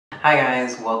Hi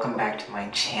guys, welcome back to my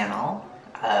channel.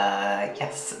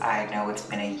 Yes, I know it's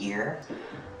been a year.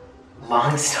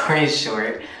 Long story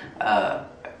short,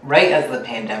 right as the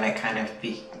pandemic kind of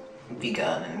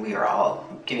begun and we were all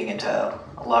getting into a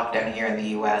lockdown here in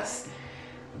the US,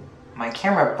 my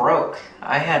camera broke.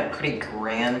 I had pretty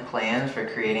grand plans for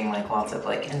creating lots of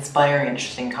inspiring,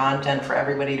 interesting content for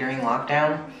everybody during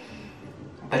lockdown,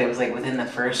 but it was within the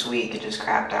first week it just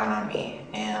crapped out on me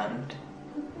and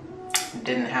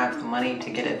didn't have the money to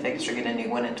get it fixed or get a new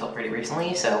one until pretty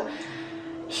recently, so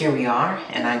here we are.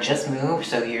 And I just moved,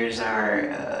 so here's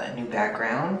our new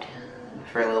background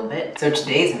for a little bit. So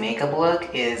today's makeup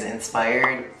look is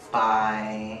inspired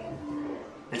by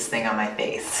this thing on my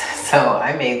face. So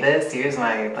I made this. Here's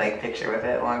my picture with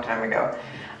it a long time ago.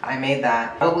 I made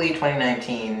that probably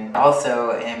 2019.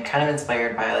 Also am kind of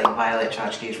inspired by Violet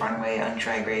Chachki's Runway on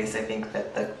Drag Race. I think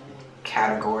that the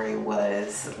category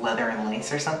was leather and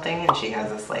lace or something, and she has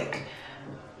this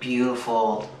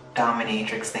beautiful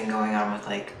dominatrix thing going on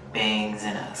with bangs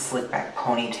and a slick back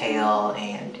ponytail,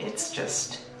 and it's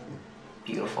just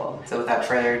beautiful. So without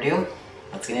further ado,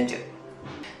 let's get into it.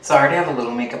 So I already have a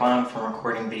little makeup on from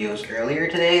recording videos earlier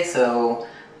today, so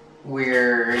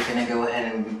we're gonna go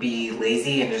ahead and be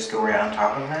lazy and just go right on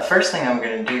top of it. The first thing I'm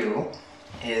gonna do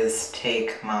is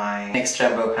take my NYX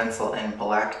Jumbo pencil in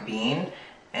Black Bean,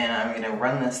 and I'm going to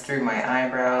run this through my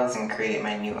eyebrows and create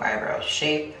my new eyebrow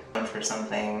shape. For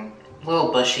something a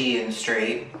little bushy and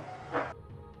straight.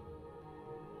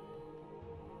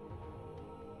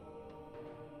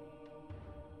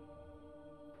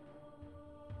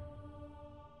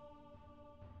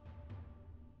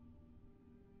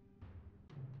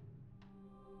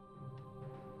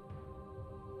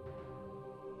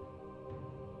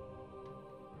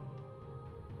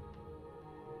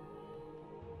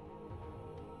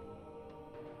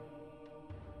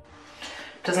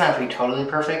 Doesn't have to be totally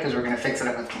perfect because we're going to fix it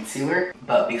up with concealer.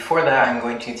 But before that, I'm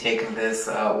going to take this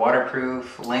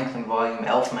waterproof Length and Volume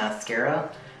e.l.f. mascara,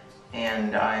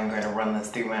 and I'm going to run this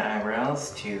through my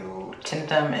eyebrows to tint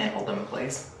them and hold them in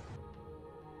place.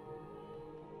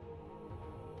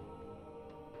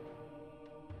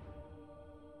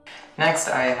 Next,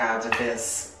 I have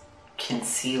this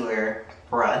concealer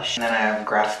brush, and then I have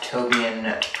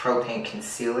Graftobian Pro Paint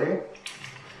Concealer.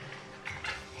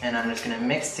 And I'm just going to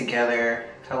mix together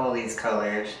a couple of these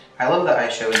colors. I love that I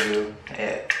showed you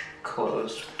it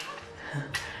closed.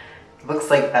 It looks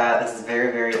like that. This is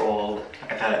very, very old.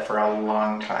 I've had it for a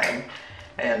long time.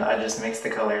 And I just mixed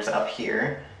the colors up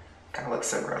here. God, it looks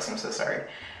so gross. I'm so sorry.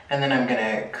 And then I'm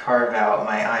going to carve out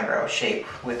my eyebrow shape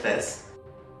with this.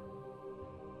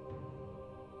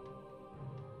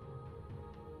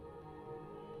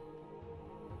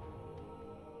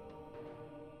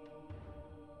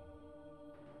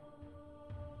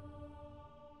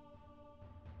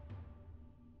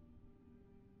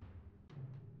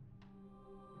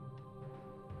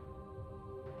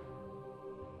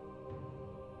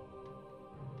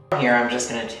 Here I'm just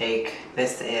going to take,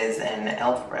 this is an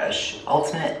e.l.f. brush,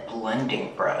 Ultimate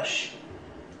Blending Brush.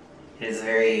 It is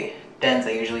very dense.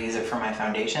 I usually use it for my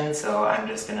foundation, so I'm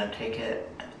just going to take it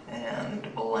and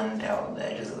blend out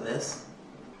the edges of this.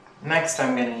 Next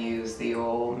I'm going to use the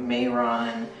old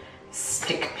Mayron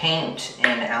Stick Paint in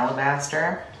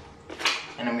Alabaster,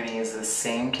 and I'm going to use the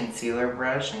same concealer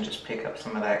brush and just pick up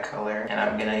some of that color, and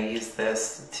I'm going to use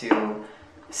this to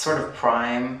sort of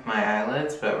prime my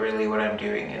eyelids, but really what I'm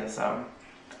doing is I'm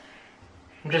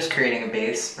just creating a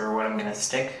base for what I'm going to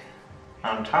stick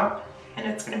on top, and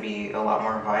it's going to be a lot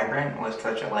more vibrant with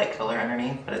such a light color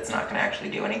underneath, but it's not going to actually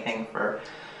do anything for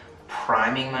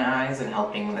priming my eyes and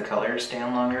helping the colors stay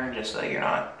on longer, just so you're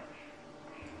not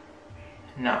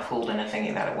fooled into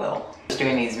thinking that it will. Just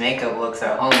doing these makeup looks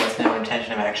at home with no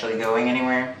intention of actually going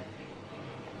anywhere,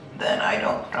 then I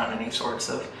don't put on any sorts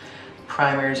of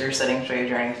primers or setting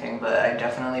sprays or anything, but I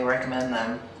definitely recommend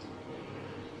them.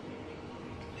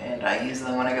 And I use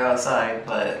them when I go outside,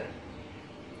 but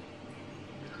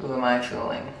who am I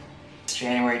fooling? It's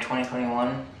January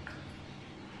 2021.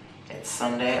 It's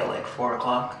Sunday at 4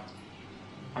 o'clock.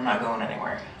 I'm not going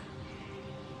anywhere.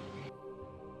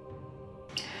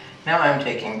 Now I'm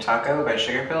taking Taco by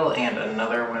Sugarpill and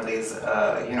another one of these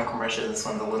unicorn brushes. This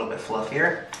one's a little bit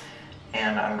fluffier.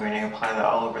 And I'm going to apply that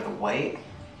all over the white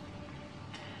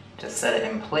to set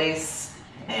it in place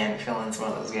and fill in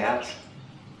some of those gaps.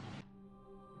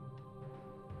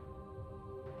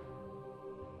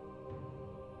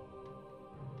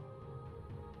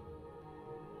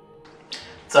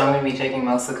 So I'm going to be taking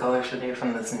most of the colors today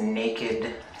from this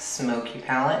Naked Smoky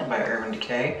palette by Urban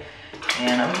Decay,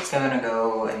 and I'm just going to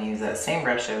go and use that same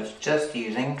brush I was just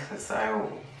using because I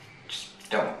just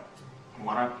don't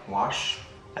want to wash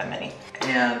that many.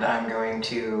 And I'm going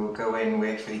to go in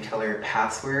with the color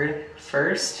Password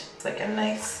first. It's like a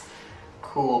nice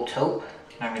cool taupe.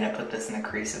 And I'm going to put this in the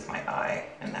crease of my eye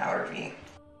in the outer V.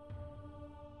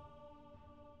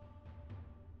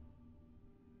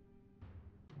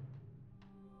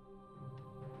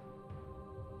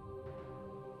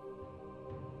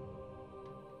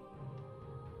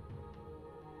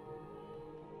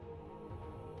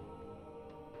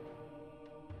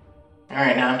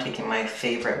 Alright, now I'm taking my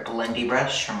favorite blendy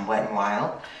brush from Wet n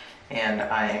Wild, and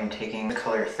I am taking the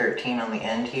color 13 on the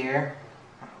end here.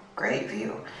 Great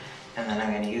view. And then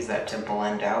I'm going to use that to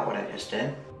blend out what I just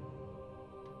did.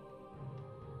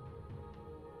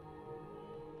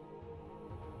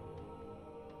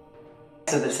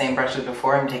 So the same brush as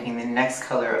before, I'm taking the next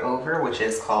color over, which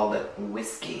is called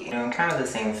Whiskey. Doing kind of the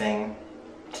same thing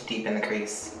to deepen the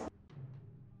crease.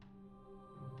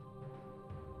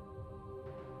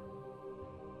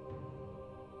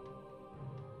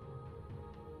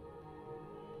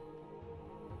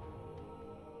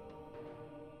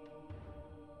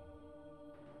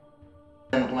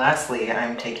 And lastly,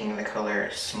 I'm taking the color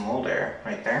Smolder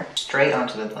right there, straight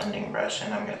onto the blending brush,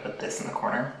 and I'm going to put this in the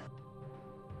corner.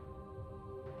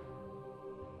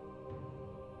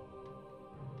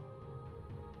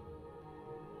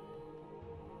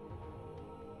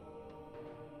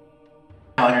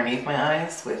 Now underneath my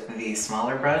eyes, with the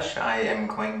smaller brush, I am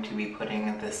going to be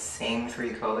putting the same three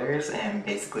colors in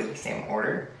basically the same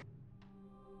order.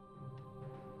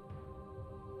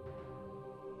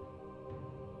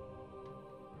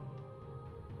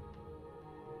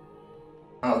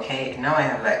 Okay, now I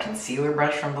have that concealer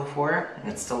brush from before,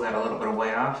 and it's still got a little bit of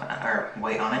white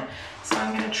on it. So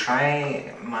I'm going to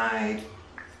try my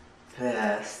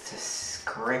best to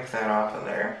scrape that off of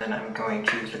there. Then I'm going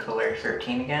to use the color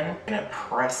 13 again. I'm going to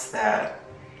press that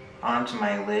onto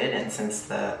my lid, and since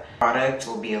the product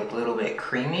will be a little bit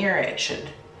creamier, it should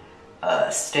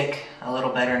stick a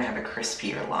little better and have a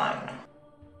crispier line.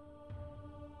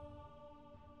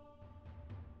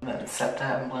 Then set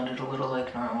that and blend it a little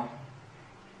like normal.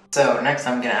 So next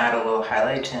I'm going to add a little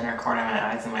highlight to the inner corner of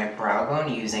my eyes and my brow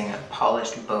bone using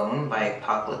Polished Bone by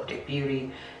Apocalyptic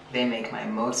Beauty. They make my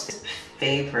most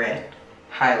favorite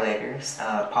highlighters.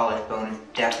 Polished Bone is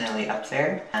definitely up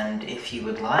there. And if you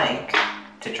would like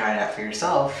to try it out for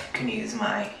yourself, you can use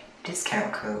my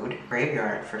discount code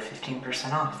Graveyard for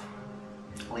 15% off.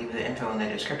 I'll leave the info in the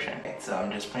description. Okay, so I'm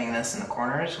just putting this in the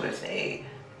corners with a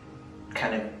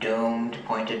kind of domed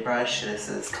pointed brush. This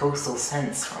is Coastal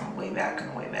Scents from way back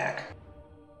and way back.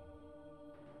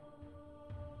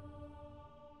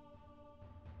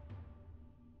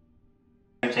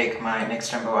 I'm going to take my NYX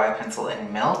Jumbo Eye Pencil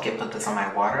in Milk and put this on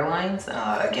my waterlines.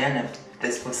 Again, if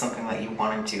this was something that you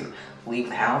wanted to leave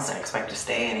the house and expect to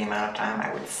stay any amount of time,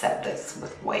 I would set this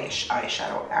with white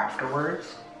eyeshadow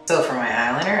afterwards. So for my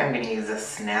eyeliner, I'm going to use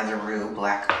this Snazaroo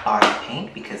Black Body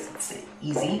Paint because it's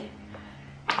easy.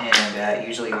 And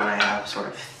usually when I have sort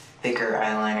of thicker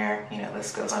eyeliner, you know,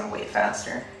 this goes on way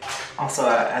faster. Also,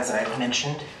 as I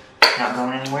mentioned, not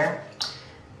going anywhere.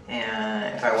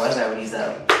 And if I was, I would use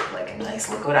a nice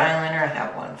liquid eyeliner. I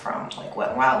have one from like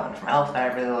Wet n Wild, one from e.l.f.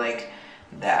 that I really like,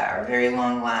 that are very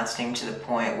long lasting to the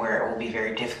point where it will be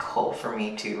very difficult for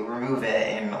me to remove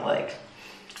it in like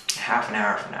half an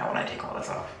hour from now when I take all this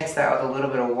off. Mix that with a little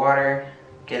bit of water,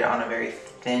 get it on a very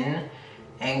thin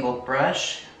angled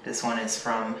brush. This one is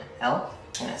from e.l.f.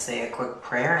 I'm going to say a quick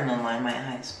prayer and then line my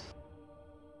eyes.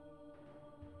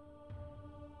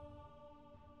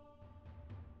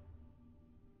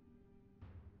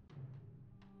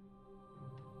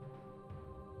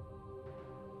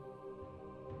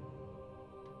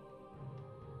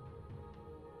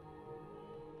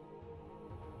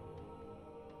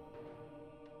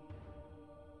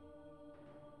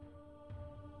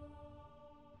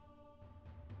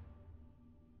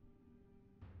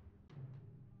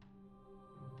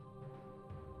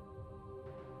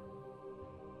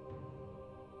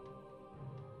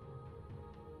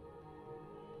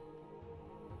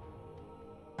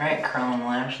 Alright, curling the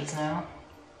lashes now.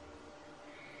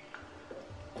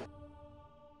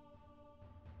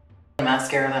 The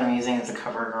mascara that I'm using is the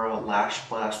CoverGirl Lash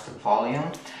Blast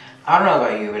Volume. I don't know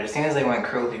about you, but as soon as they went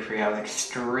cruelty free, I was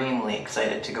extremely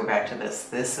excited to go back to this.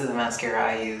 This is a mascara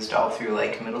I used all through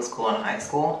like middle school and high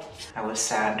school. I was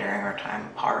sad during our time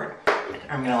apart.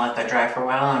 I'm gonna let that dry for a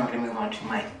while and I'm gonna move on to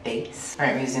my face.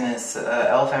 Alright, I'm using this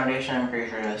e.l.f. foundation. I'm pretty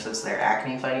sure this is their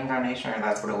acne fighting foundation, or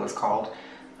that's what it was called.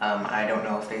 I don't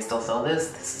know if they still sell this.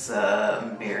 This is a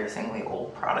embarrassingly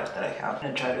old product that I have. I'm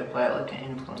gonna try to apply it like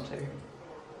an influencer.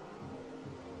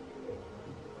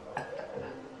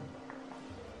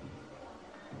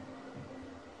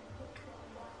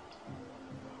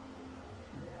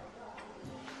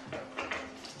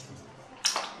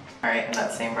 Alright, and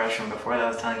that same brush from before that I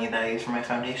was telling you that I use for my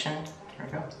foundation. Here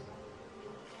we go.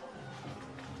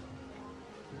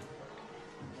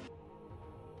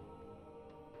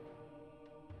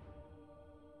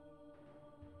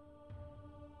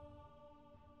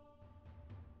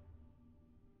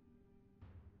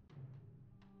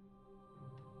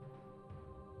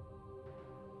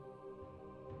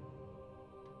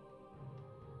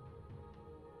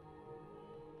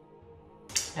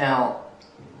 Now,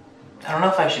 I don't know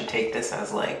if I should take this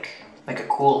as like a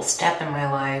cool step in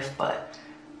my life, but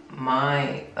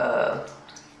my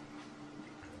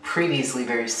previously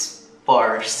very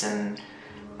sparse and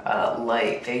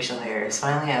light facial hair is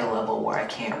finally at a level where I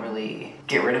can't really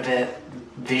get rid of it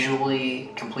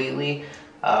visually completely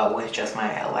with just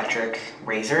my electric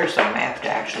razor, so I might have to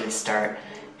actually start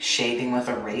shaving with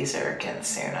a razor again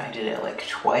soon. I did it like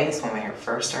twice when my hair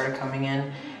first started coming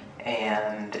in,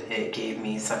 and it gave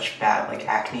me such bad like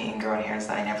acne and growing hairs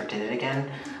that I never did it again.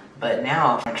 But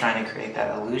now if I'm trying to create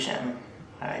that illusion,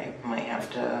 I might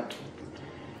have to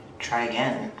try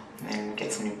again and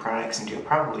get some new products and do it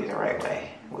probably the right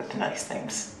way with nice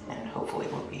things, and hopefully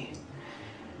we'll be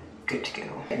good to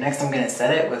go. Next I'm going to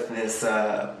set it with this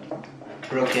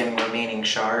broken remaining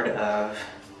shard of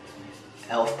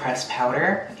e.l.f. pressed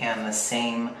powder and the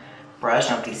same brush,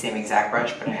 not the same exact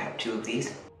brush, but I have two of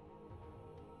these.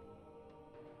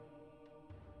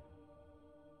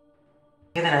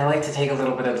 And then I like to take a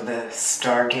little bit of the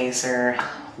Stargazer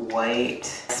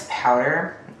white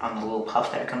powder on the little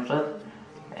puff that it comes with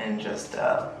and just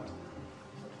that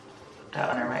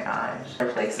under my eyes.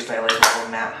 Other places I like a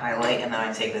little matte highlight, and then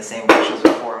I take the same brush as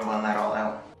before and blend that all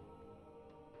out.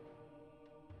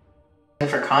 And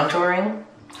for contouring,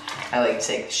 I like to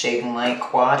take the Shade and Light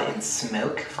Quad in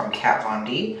Smoke from Kat Von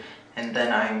D, and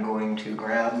then I'm going to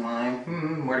grab my,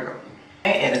 where to go?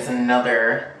 It is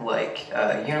another like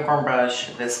unicorn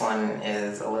brush. This one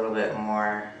is a little bit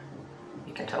more,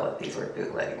 you can tell that these were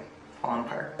bootleg, falling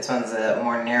apart. This one's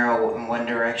more narrow in one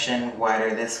direction,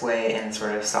 wider this way, and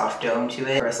sort of soft dome to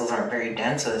it. Bristles aren't very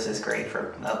dense, so this is great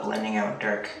for blending out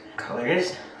dark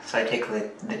colors. So I take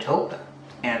the taupe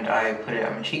and I put it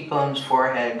on my cheekbones,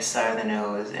 forehead, side of the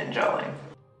nose, and jawline.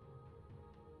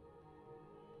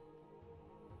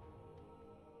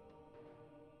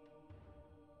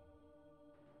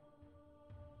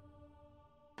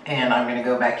 And I'm going to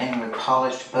go back in with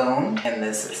Polished Bone and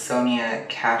this Sonia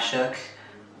Kashuk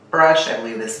brush. I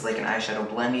believe this is like an eyeshadow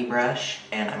blendy brush,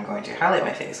 and I'm going to highlight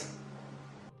my face.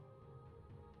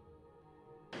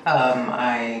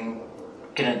 I'm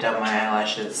going to dub my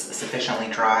eyelashes sufficiently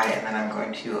dry, and then I'm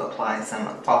going to apply some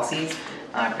falsies.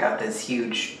 I've got this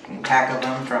huge pack of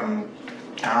them from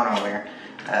I don't know where.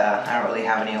 I don't really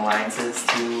have any alliances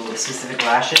to specific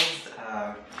lashes,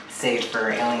 save for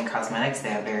Alien Cosmetics. They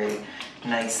have very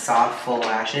nice soft full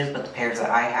lashes, but the pairs that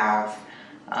I have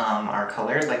are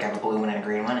colored. Like I have a blue one and a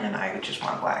green one, and I just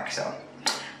want black, so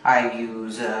I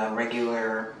use a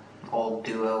regular old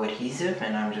duo adhesive,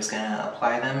 and I'm just gonna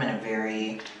apply them in a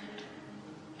very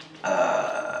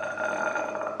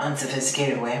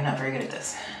unsophisticated way. I'm not very good at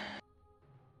this.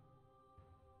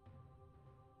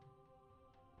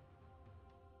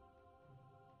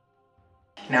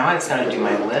 Now I just gotta do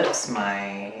my lips.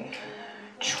 My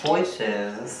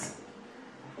choices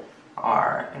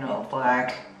are, you know,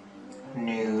 black,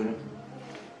 nude,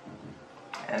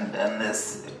 and then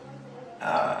this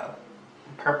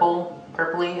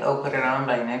purpley Oh Put It On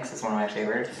by NYX is one of my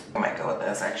favorites. I might go with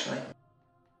this actually.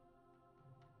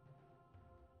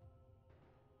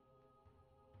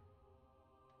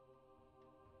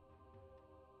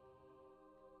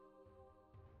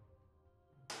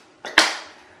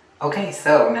 Okay,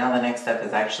 so now the next step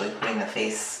is actually putting the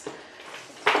face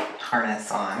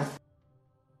harness on.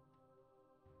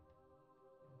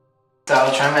 So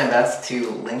I'll try my best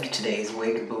to link today's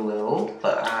wig below,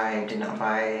 but I did not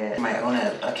buy it on my own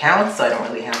account, so I don't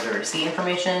really have the receipt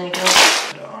information. You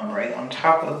know? Right on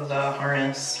top of the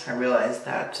harness, I realized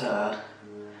that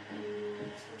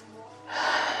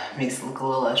makes it look a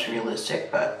little less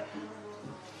realistic, but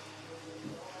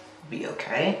be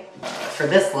okay. For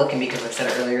this look, and because I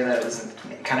said earlier that it was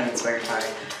kind of inspired by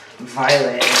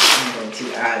Violet, I'm going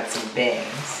to add some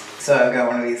bangs. So I've got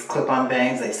one of these clip-on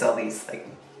bangs. They sell these like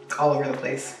all over the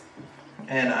place,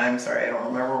 and I'm sorry I don't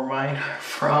remember where mine are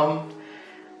from.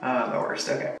 The worst.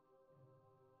 Okay.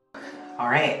 All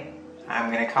right, I'm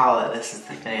gonna call it. This is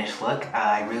the finished look.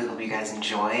 I really hope you guys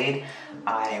enjoyed.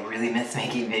 I really miss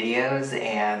making videos,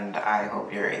 and I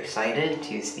hope you're excited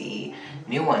to see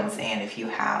new ones. And if you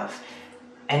have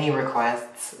any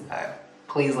requests,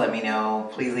 please let me know.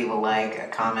 Please leave a like, a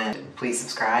comment. Please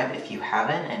subscribe if you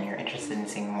haven't and you're interested in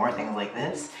seeing more things like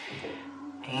this.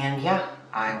 And yeah,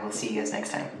 I will see you guys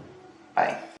next time.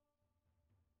 Bye.